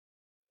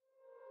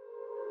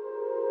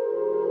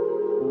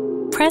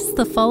press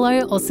the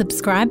follow or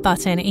subscribe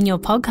button in your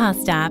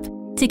podcast app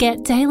to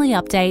get daily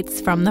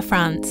updates from the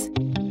front.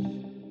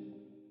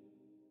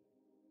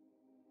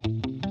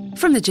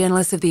 From the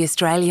Journalists of The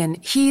Australian,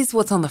 here's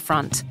what's on the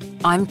front.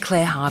 I'm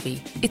Claire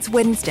Harvey. It's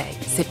Wednesday,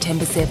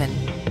 September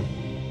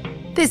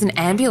 7. There's an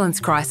ambulance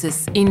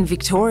crisis in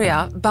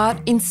Victoria, but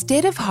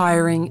instead of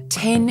hiring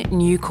 10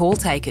 new call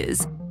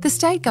takers, the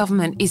state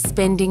government is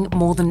spending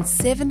more than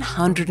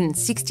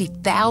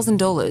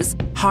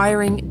 $760,000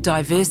 hiring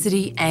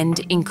diversity and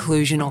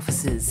inclusion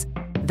officers.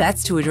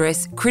 That's to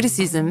address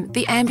criticism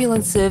the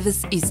ambulance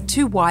service is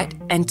too white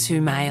and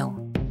too male.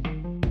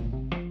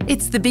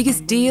 It's the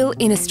biggest deal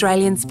in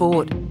Australian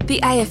sport. The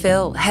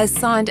AFL has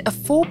signed a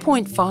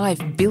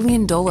 $4.5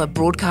 billion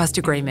broadcast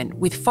agreement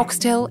with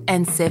Foxtel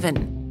and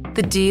Seven.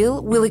 The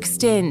deal will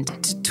extend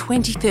to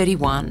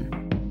 2031.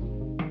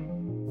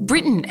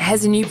 Britain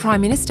has a new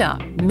Prime Minister.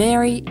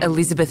 Mary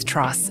Elizabeth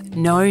Truss,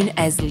 known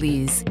as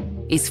Liz,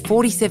 is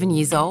 47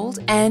 years old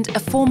and a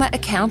former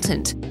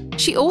accountant.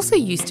 She also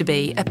used to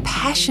be a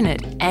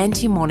passionate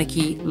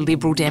anti-monarchy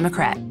Liberal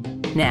Democrat.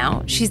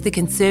 Now she's the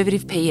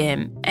Conservative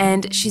PM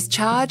and she's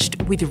charged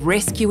with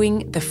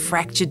rescuing the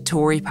fractured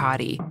Tory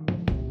party.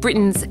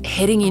 Britain's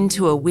heading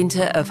into a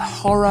winter of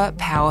horror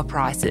power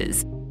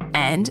prices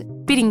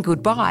and bidding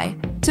goodbye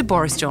to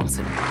Boris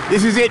Johnson.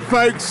 This is it,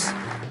 folks.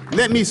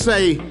 Let me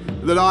say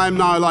that I am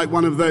now like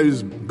one of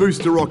those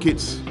booster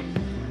rockets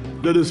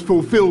that has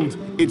fulfilled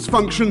its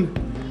function,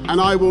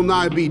 and I will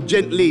now be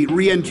gently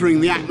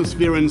re-entering the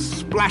atmosphere and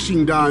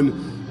splashing down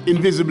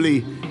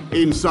invisibly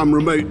in some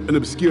remote and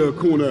obscure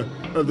corner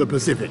of the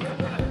Pacific.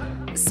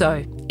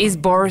 So, is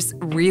Boris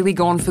really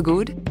gone for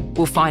good?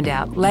 We'll find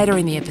out later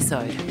in the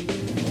episode.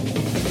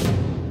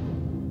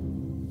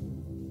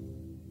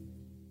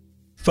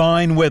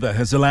 Fine weather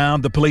has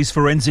allowed the police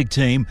forensic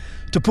team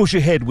to push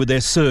ahead with their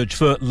search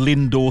for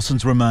Lyn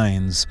Dawson's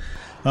remains.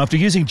 After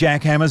using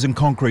jackhammers and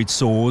concrete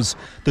saws,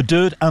 the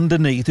dirt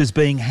underneath is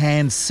being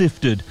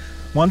hand-sifted.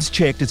 Once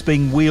checked, it's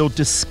being wheeled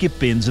to skip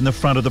bins in the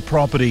front of the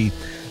property.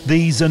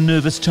 These are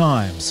nervous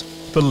times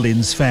for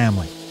Lyn's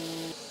family.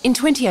 In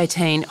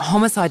 2018,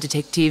 homicide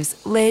detectives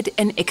led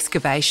an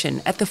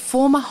excavation at the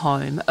former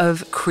home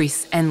of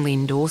Chris and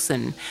Lyn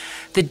Dawson.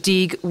 The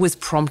dig was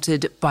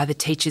prompted by the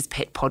Teacher's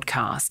Pet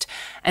podcast,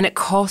 and it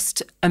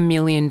cost $1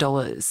 million.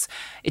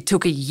 It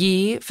took a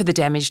year for the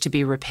damage to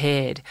be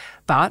repaired,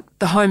 but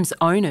the home's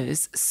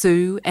owners,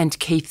 Sue and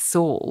Keith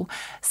Saul,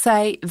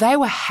 say they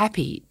were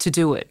happy to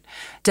do it.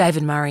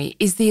 David Murray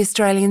is the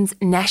Australian's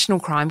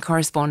national crime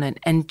correspondent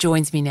and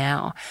joins me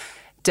now.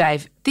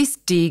 Dave, this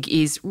dig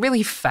is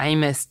really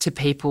famous to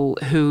people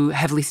who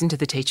have listened to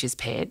the Teacher's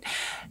Pet.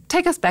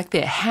 Take us back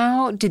there.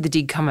 How did the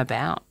dig come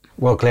about?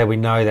 Well, Claire, we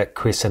know that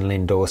Chris and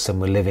Lyn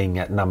Dawson were living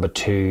at number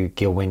 2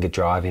 Gilwinga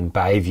Drive in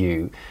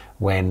Bayview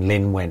when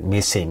Lyn went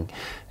missing.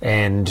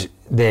 And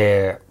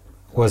there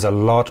was a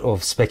lot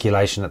of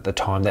speculation at the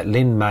time that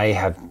Lyn may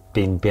have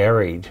been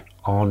buried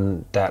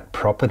on that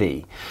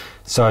property.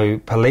 So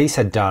police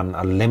had done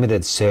a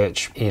limited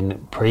search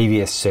in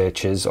previous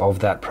searches of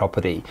that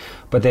property,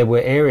 but there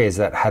were areas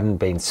that hadn't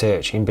been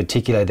searched. In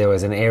particular, there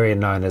was an area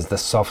known as the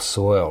soft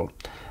soil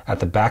at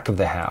the back of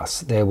the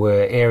house. There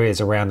were areas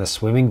around the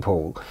swimming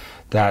pool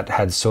that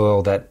had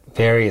soil that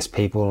various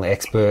people,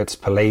 experts,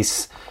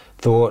 police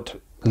thought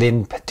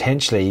Lyn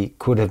potentially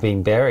could have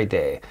been buried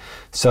there.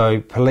 So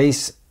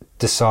police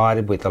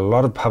decided, with a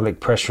lot of public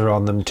pressure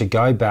on them, to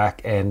go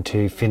back and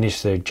to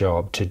finish their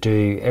job, to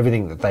do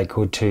everything that they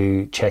could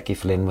to check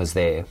if Lyn was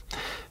there.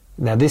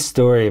 Now, this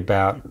story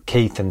about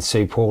Keith and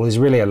Sue Paul is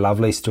really a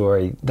lovely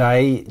story.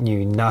 They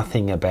knew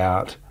nothing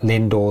about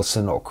Lyn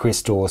Dawson or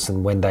Chris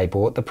Dawson when they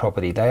bought the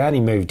property. They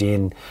only moved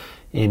in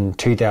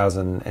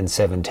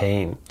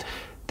 2017.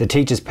 The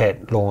Teacher's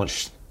Pet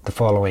launched the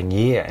following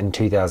year in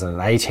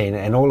 2018,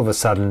 and all of a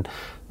sudden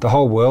the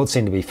whole world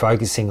seemed to be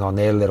focusing on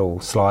their little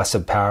slice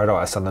of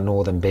paradise on the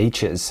northern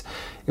beaches.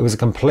 It was a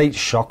complete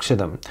shock to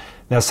them.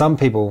 Now, some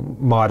people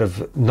might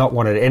have not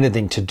wanted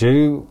anything to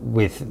do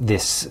with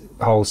this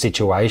whole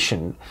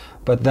situation,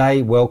 but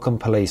they welcomed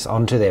police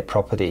onto their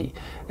property,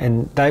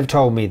 and they've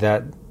told me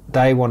that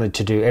they wanted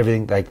to do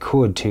everything they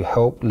could to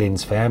help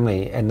Lyn's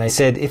family, and they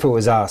said if it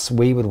was us,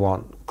 we would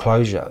want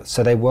closure.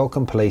 So they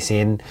welcomed police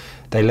in,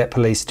 they let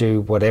police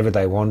do whatever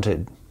they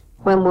wanted.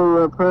 When we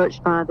were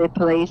approached by the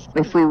police,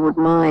 if we would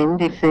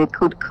mind, if they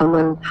could come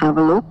and have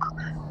a look,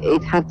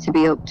 it had to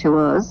be up to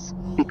us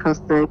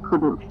because they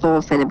couldn't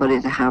force anybody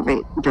to have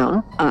it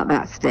done at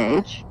that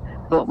stage.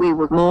 But we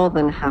were more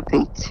than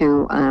happy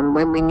to,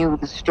 when we knew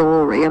the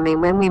story. I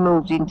mean, when we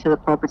moved into the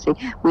property,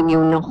 we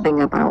knew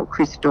nothing about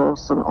Chris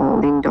Dawson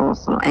or Lyn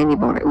Dawson or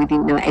anybody. We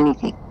didn't know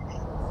anything.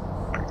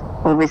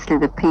 Obviously,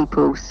 the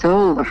people who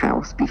sold the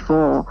house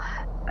before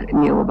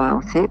knew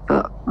about it,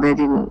 but they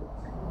didn't,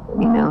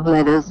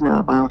 let us know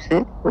about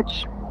it,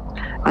 which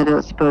I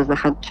don't suppose they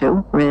had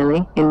to,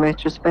 really, in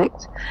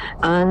retrospect.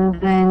 And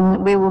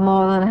then we were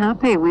more than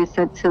happy. We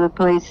said to the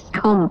police,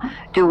 come,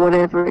 do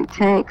whatever it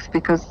takes,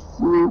 because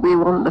we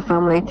want the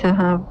family to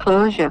have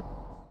closure.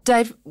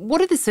 Dave, what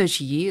did the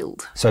search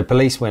yield? So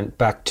police went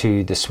back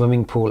to the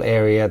swimming pool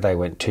area, they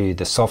went to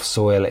the soft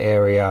soil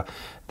area,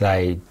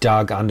 they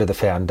dug under the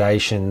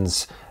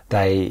foundations,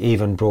 they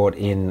even brought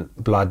in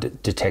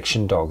blood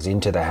detection dogs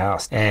into the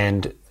house,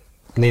 and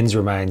Lyn's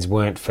remains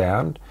weren't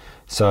found.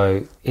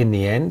 So in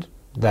the end,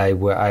 they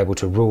were able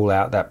to rule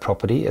out that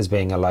property as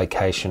being a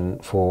location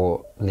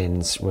for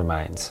Lyn's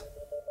remains.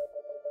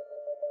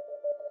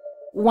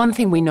 One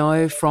thing we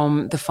know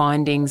from the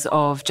findings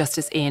of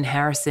Justice Ian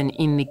Harrison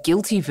in the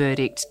guilty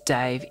verdict,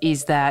 Dave,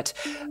 is that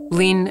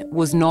Lyn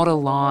was not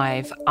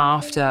alive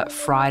after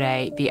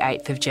Friday the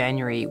 8th of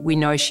January. We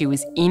know she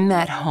was in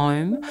that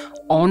home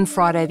on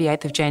Friday the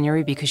 8th of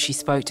January because she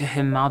spoke to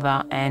her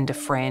mother and a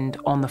friend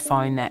on the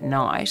phone that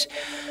night.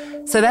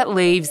 So that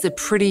leaves a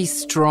pretty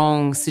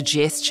strong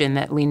suggestion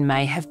that Lyn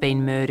may have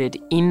been murdered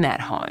in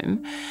that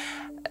home.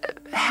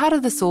 How do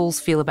the Sauls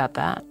feel about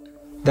that?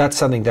 That's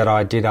something that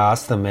I did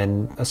ask them,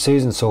 and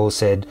Susan Saul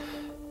said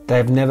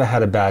they've never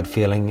had a bad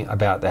feeling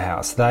about the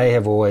house. They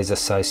have always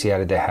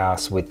associated the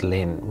house with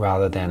Lyn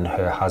rather than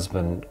her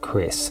husband,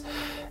 Chris.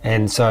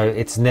 And so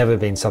it's never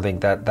been something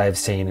that they've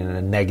seen in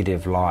a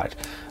negative light.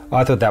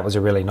 I thought that was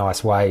a really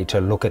nice way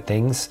to look at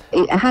things.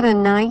 It had a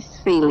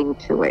nice feeling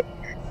to it,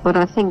 but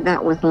I think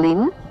that was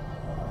Lyn.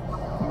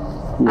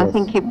 Yes. I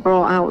think it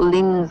brought out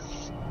Lyn's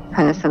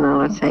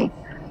personality.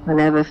 I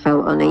never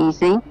felt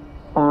uneasy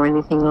or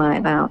anything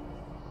like that.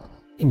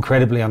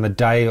 Incredibly, on the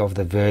day of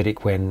the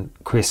verdict when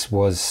Chris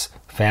was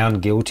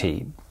found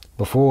guilty,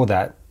 before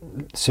that,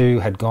 Sue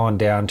had gone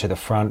down to the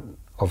front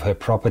of her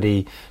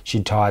property.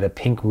 She'd tied a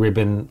pink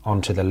ribbon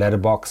onto the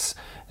letterbox,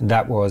 and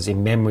that was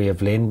in memory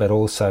of Lyn, but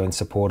also in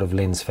support of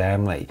Lyn's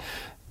family.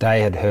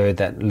 They had heard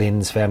that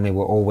Lyn's family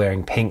were all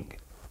wearing pink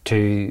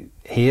to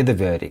hear the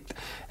verdict,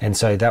 and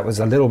so that was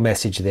a little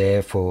message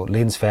there for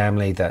Lyn's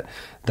family that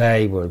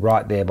they were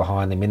right there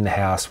behind them in the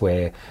house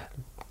where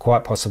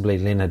quite possibly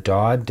Lyn had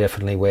died,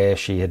 definitely where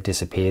she had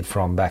disappeared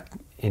from back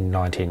in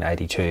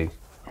 1982.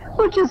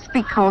 Well, just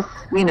because,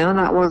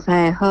 that was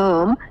her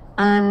home.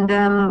 And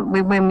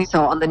when we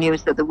saw on the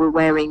news that they were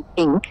wearing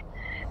pink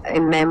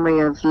in memory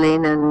of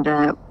Lyn and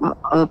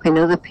hoping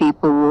other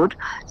people would.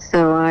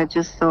 So I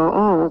just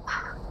thought,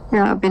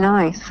 that'd be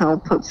nice. I'll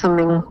put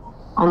something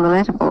on the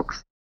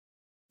letterbox.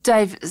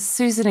 Dave,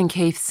 Susan and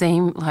Keith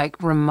seem like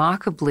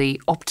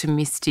remarkably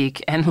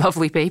optimistic and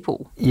lovely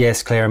people.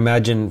 Yes, Claire,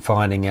 imagine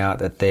finding out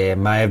that there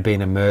may have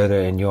been a murder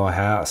in your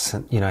house.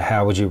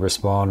 How would you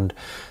respond?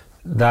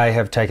 They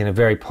have taken a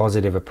very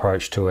positive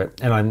approach to it,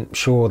 and I'm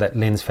sure that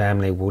Lyn's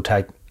family will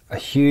take a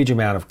huge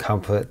amount of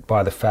comfort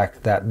by the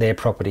fact that their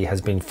property has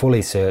been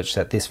fully searched,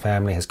 that this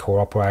family has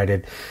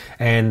cooperated,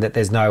 and that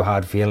there's no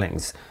hard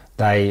feelings.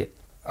 They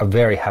are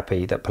very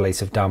happy that police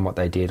have done what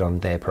they did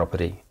on their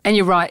property. And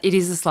you're right, it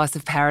is a slice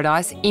of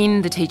paradise.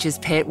 In The Teacher's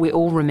Pet, we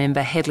all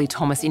remember Hedley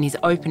Thomas in his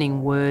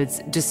opening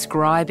words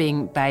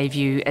describing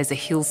Bayview as a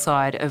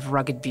hillside of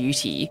rugged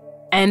beauty.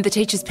 And The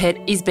Teacher's Pet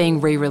is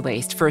being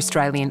re-released for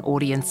Australian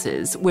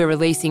audiences. We're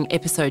releasing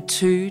episode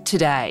 2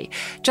 today.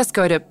 Just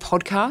go to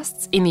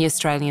podcasts in the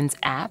Australians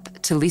app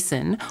to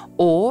listen,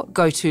 or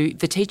go to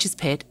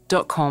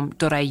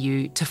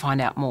theteacherspet.com.au to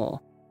find out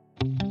more.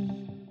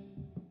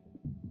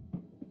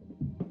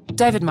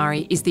 David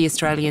Murray is the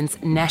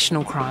Australian's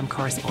national crime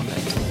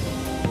correspondent.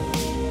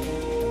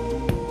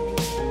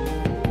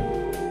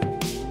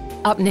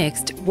 Up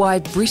next, why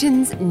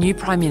Britain's new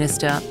Prime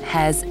Minister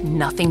has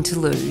nothing to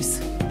lose.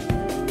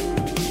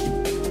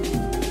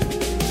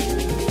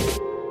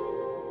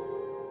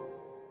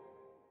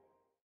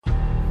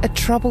 A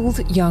troubled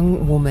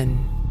young woman.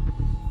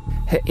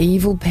 Her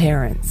evil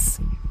parents.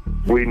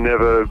 We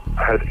never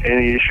had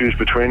any issues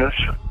between us.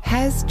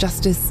 Has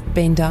justice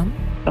been done?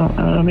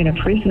 I'm in a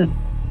prison.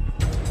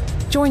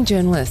 Join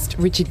journalist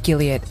Richard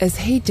Gilliatt as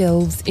he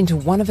delves into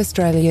one of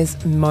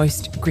Australia's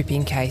most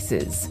gripping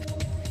cases.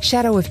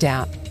 Shadow of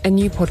Doubt, a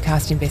new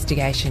podcast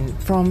investigation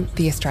from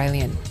The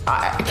Australian.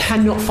 I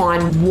cannot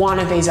find one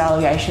of these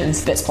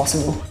allegations that's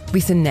possible.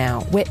 Listen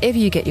now, wherever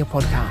you get your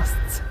podcasts.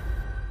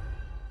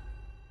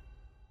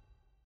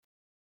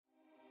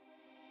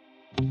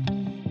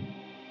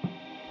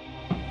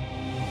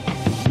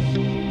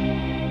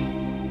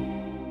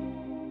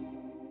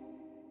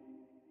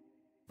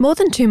 More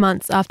than 2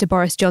 months after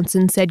Boris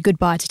Johnson said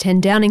goodbye to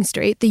 10 Downing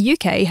Street, the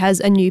UK has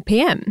a new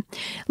PM.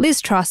 Liz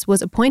Truss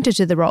was appointed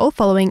to the role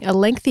following a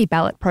lengthy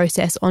ballot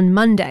process on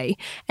Monday,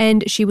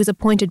 and she was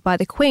appointed by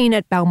the Queen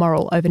at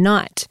Balmoral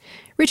overnight.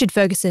 Richard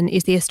Ferguson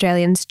is the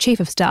Australian's Chief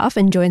of Staff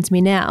and joins me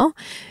now.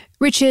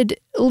 Richard,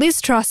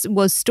 Liz Truss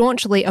was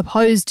staunchly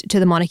opposed to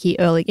the monarchy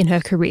early in her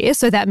career,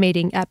 so that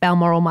meeting at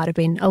Balmoral might have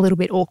been a little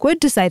bit awkward,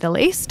 to say the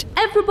least.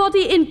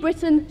 Everybody in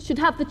Britain should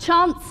have the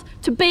chance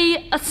to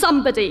be a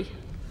somebody.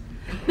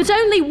 But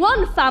only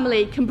one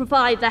family can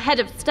provide the head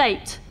of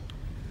state.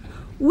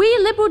 We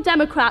Liberal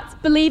Democrats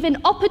believe in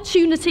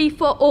opportunity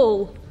for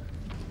all.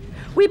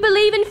 We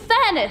believe in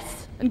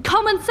fairness and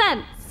common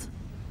sense.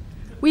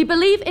 We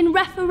believe in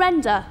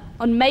referenda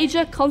on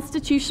major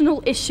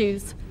constitutional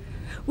issues.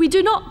 We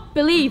do not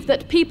believe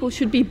that people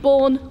should be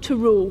born to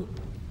rule.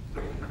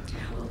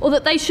 or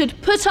that they should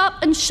put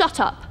up and shut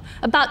up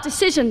about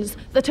decisions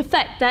that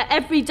affect their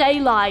everyday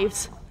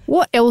lives.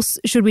 What else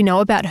should we know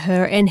about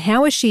her, and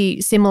how is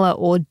she similar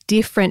or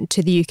different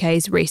to the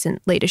UK's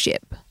recent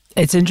leadership?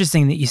 It's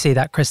interesting that you say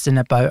that, Kristen,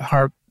 about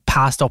her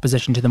past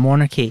opposition to the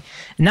monarchy.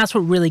 And that's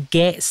what really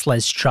gets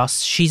Liz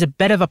Truss. She's a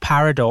bit of a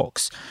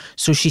paradox.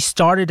 So she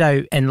started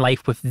out in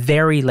life with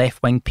very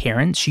left-wing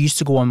parents. She used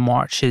to go on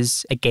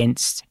marches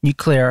against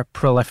nuclear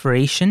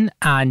proliferation,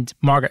 and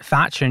Margaret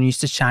Thatcher used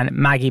to chant,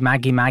 "Maggie,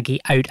 Maggie, Maggie,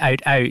 out,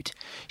 out, out."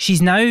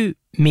 She's now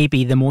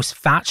maybe the most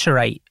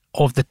Thatcherite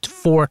of the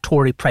 4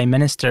 Tory prime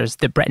ministers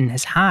that Britain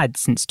has had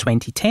since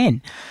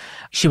 2010.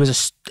 She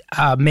was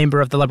a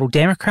member of the Liberal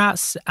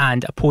Democrats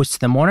and opposed to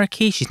the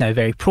monarchy. She's now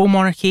very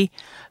pro-monarchy.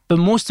 But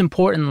most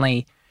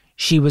importantly,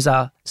 she was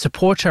a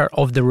supporter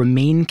of the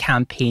Remain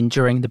campaign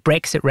during the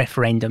Brexit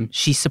referendum.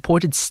 She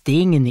supported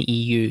staying in the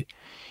EU.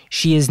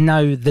 She is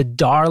now the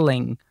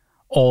darling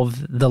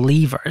of the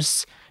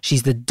Leavers.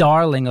 She's the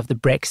darling of the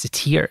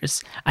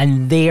Brexiteers.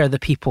 And they are the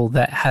people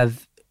that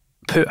have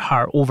put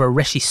her over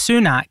Rishi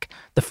Sunak,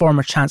 the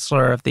former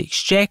Chancellor of the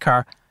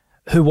Exchequer,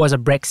 who was a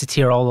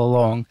Brexiteer all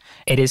along.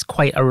 It is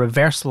quite a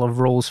reversal of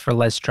roles for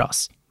Liz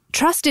Truss.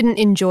 Truss didn't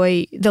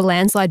enjoy the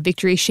landslide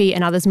victory she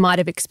and others might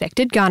have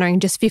expected, garnering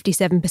just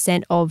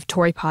 57% of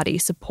Tory party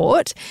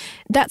support.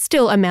 That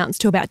still amounts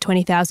to about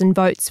 20,000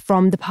 votes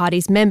from the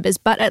party's members,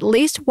 but at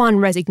least one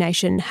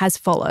resignation has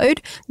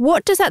followed.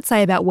 What does that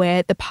say about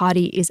where the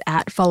party is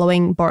at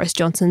following Boris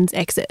Johnson's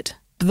exit?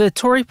 The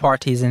Tory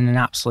party is in an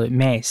absolute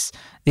mess.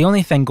 The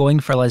only thing going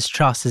for Liz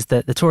Truss is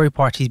that the Tory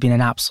party's been an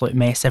absolute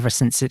mess ever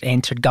since it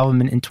entered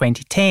government in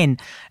 2010.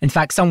 In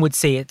fact, some would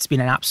say it's been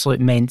an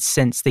absolute mess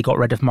since they got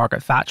rid of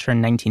Margaret Thatcher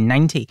in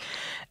 1990.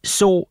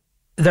 So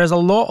there's a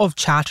lot of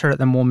chatter at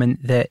the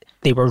moment that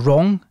they were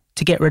wrong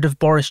to get rid of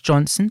Boris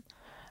Johnson,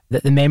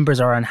 that the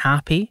members are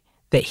unhappy,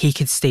 that he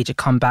could stage a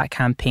comeback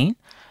campaign.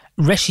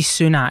 Rishi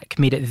Sunak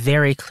made it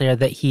very clear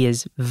that he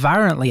is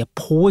virulently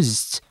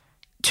opposed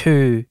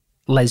to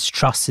Liz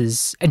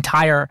Truss's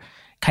entire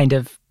kind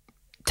of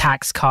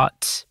tax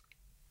cut,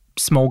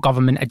 small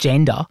government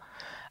agenda.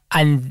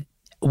 And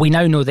we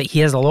now know that he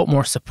has a lot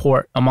more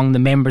support among the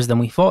members than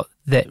we thought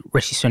that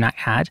Rishi Sunak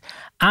had.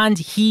 And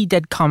he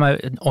did come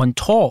out on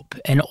top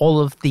in all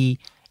of the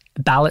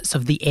ballots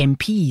of the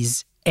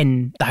MPs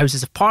in the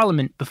Houses of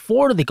Parliament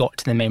before they got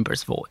to the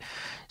members' vote.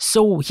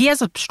 So he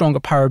has a stronger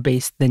power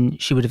base than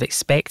she would have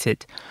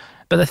expected.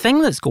 But the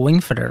thing that's going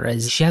for her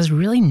is she has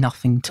really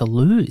nothing to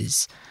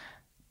lose.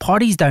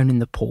 Party's down in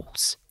the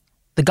polls.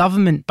 The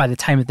government, by the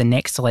time of the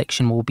next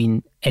election, will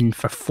be in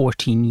for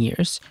 14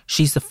 years.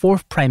 She's the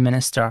 4th Prime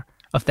Minister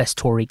of this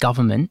Tory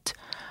government.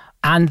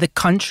 And the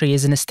country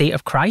is in a state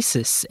of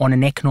crisis on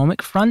an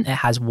economic front. It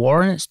has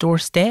war on its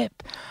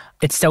doorstep.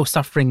 It's still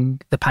suffering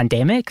the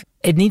pandemic.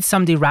 It needs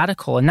somebody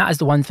radical. And that is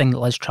the one thing that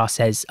Liz Truss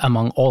is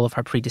among all of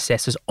her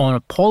predecessors. On a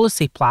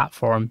policy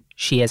platform,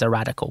 she is a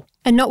radical.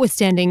 And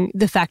notwithstanding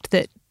the fact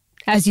that,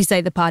 as you say,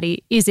 the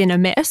party is in a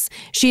mess,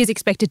 she is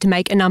expected to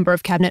make a number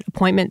of cabinet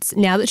appointments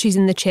now that she's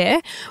in the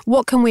chair.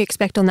 What can we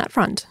expect on that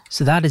front?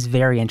 So that is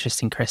very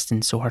interesting,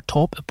 Kristen. So her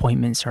top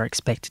appointments are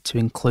expected to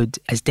include,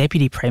 as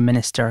Deputy Prime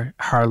Minister,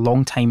 her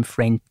longtime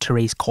friend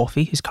Therese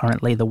Coffey, who's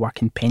currently the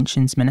Work and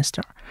Pensions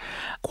Minister.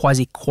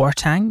 Kwasi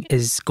Kwarteng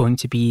is going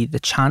to be the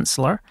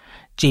Chancellor.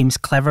 James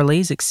Cleverly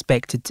is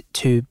expected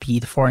to be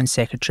the Foreign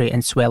Secretary,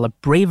 and Suella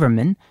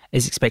Braverman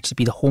is expected to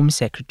be the Home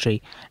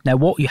Secretary. Now,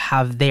 what you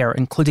have there,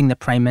 including the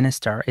Prime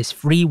Minister, is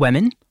 3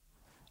 women,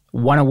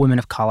 1 a woman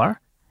of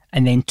colour,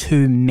 and then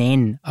 2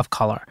 men of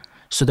colour.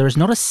 So there is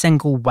not a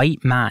single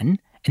white man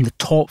in the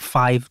top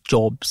 5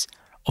 jobs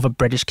of a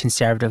British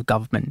Conservative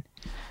government.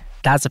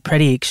 That's a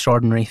pretty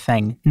extraordinary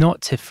thing.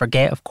 Not to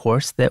forget, of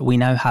course, that we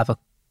now have a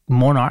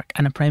monarch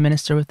and a Prime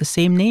Minister with the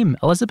same name,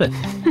 Elizabeth.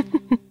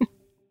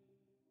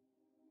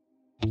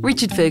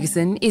 Richard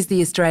Ferguson is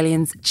the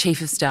Australian's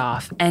Chief of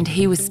Staff, and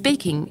he was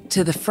speaking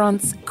to The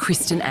Front's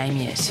Kristen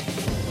Amiot.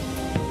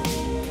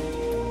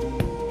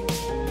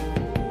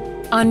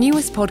 Our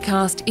newest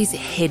podcast is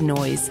Head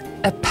Noise,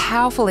 a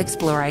powerful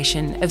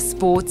exploration of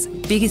sport's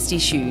biggest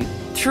issue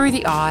through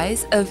the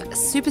eyes of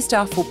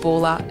superstar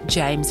footballer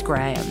James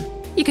Graham.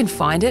 You can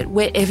find it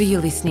wherever you're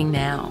listening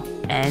now.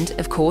 And,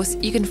 of course,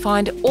 you can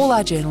find all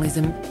our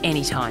journalism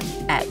anytime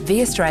at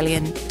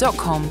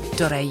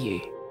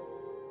theaustralian.com.au.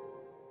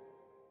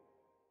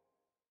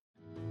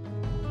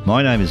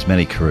 My name is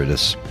Manny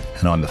Carudis,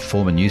 and I'm a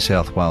former New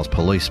South Wales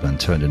policeman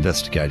turned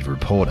investigative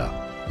reporter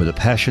with a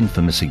passion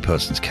for missing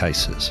persons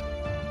cases.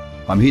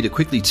 I'm here to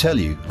quickly tell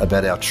you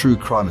about our True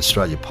Crime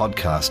Australia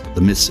podcast,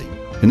 The Missing.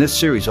 In this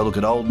series, I look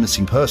at old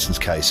missing persons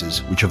cases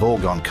which have all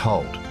gone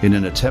cold in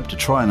an attempt to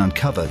try and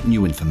uncover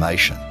new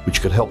information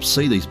which could help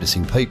see these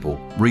missing people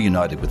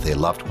reunited with their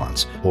loved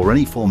ones, or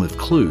any form of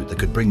clue that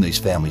could bring these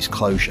families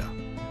closure.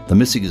 The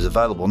Missing is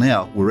available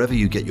now wherever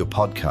you get your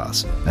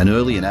podcasts, and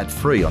early and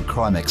ad-free on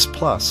CrimeX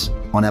Plus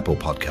on Apple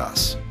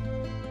Podcasts.